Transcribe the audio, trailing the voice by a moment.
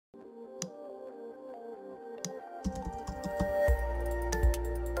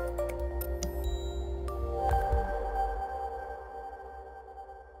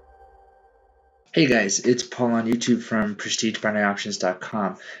Hey guys, it's Paul on YouTube from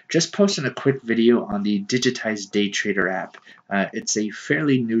PrestigeBinaryOptions.com. Just posting a quick video on the Digitized Day Trader app. It's a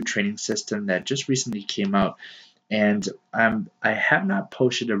fairly new trading system that just recently came out, and I have not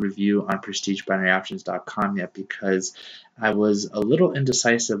posted a review on PrestigeBinaryOptions.com yet because I was a little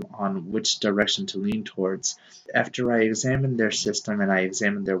indecisive on which direction to lean towards. After I examined their system and I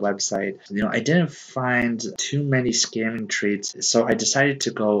examined their website, I didn't find too many scamming traits, so I decided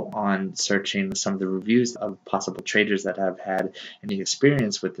to go on searching some of the reviews of possible traders that have had any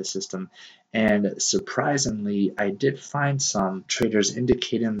experience with the system. And surprisingly, I did find some traders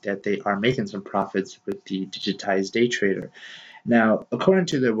indicating that they are making some profits with the Digitized Day Trader. Now, according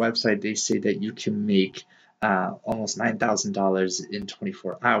to their website, they say that you can make almost $9,000 in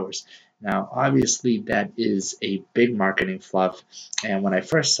 24 hours. Now, obviously, that is a big marketing fluff. And when I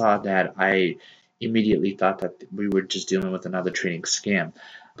first saw that, I immediately thought that we were just dealing with another trading scam.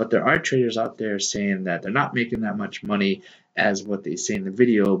 But there are traders out there saying that they're not making that much money as what they say in the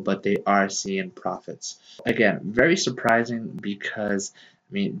video, but they are seeing profits. Again, very surprising because,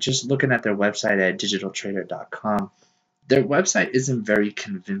 just looking at their website at digitaltrader.com, their website isn't very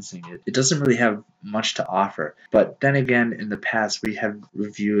convincing. It doesn't really have much to offer. But then again, in the past, we have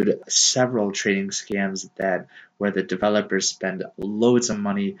reviewed several trading scams where the developers spend loads of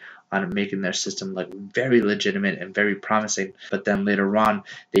money on making their system look very legitimate and very promising, but then later on,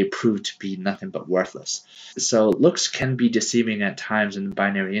 they prove to be nothing but worthless. So looks can be deceiving at times in the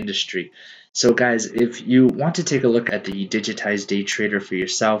binary industry. So guys, if you want to take a look at the Digitized Day Trader for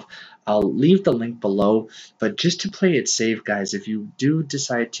yourself, I'll leave the link below. But just to play it safe, guys, if you do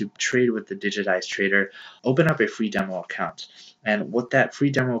decide to trade with the Digitized Trader, open up a free demo account. And what that free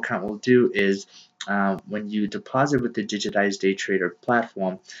demo account will do is when you deposit with the Digitized Day Trader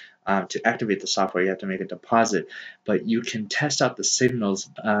platform, to activate the software, you have to make a deposit, but you can test out the signals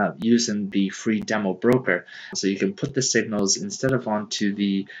using the free demo broker. So you can put the signals instead of onto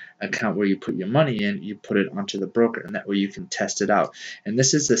the account where you put your money in, you put it onto the broker, and that way you can test it out. And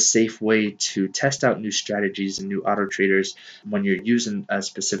this is a safe way to test out new strategies and new auto traders when you're using a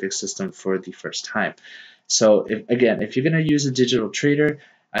specific system for the first time. So if you're going to use a digital trader,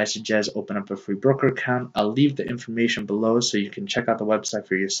 I suggest open up a free broker account. I'll leave the information below so you can check out the website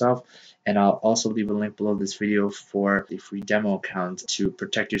for yourself. And I'll also leave a link below this video for a free demo account to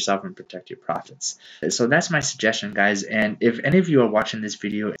protect yourself and protect your profits. So that's my suggestion, guys. And if any of you are watching this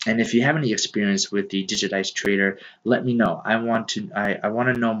video and if you have any experience with the Digitized Trader, let me know. I want to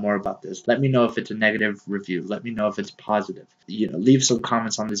know more about this. Let me know if it's a negative review. Let me know if it's positive. Leave some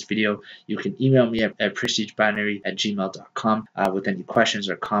comments on this video. You can email me at prestigebinary@gmail.com with any questions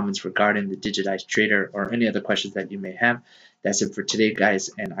or comments regarding the Digitized Trader or any other questions that you may have. That's it for today,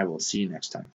 guys, and I will see you next time.